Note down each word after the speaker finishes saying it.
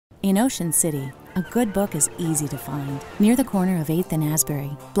In Ocean City, a good book is easy to find. Near the corner of 8th and Asbury,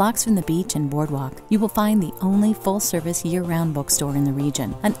 blocks from the beach and boardwalk, you will find the only full-service year-round bookstore in the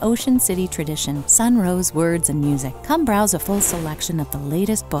region. An Ocean City tradition, Sunrose Words and Music. Come browse a full selection of the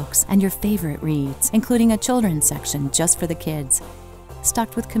latest books and your favorite reads, including a children's section just for the kids.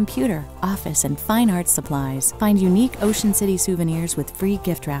 Stocked with computer, office, and fine arts supplies. Find unique Ocean City souvenirs with free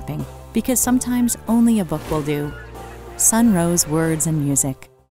gift wrapping, because sometimes only a book will do. Sunrose Words and Music.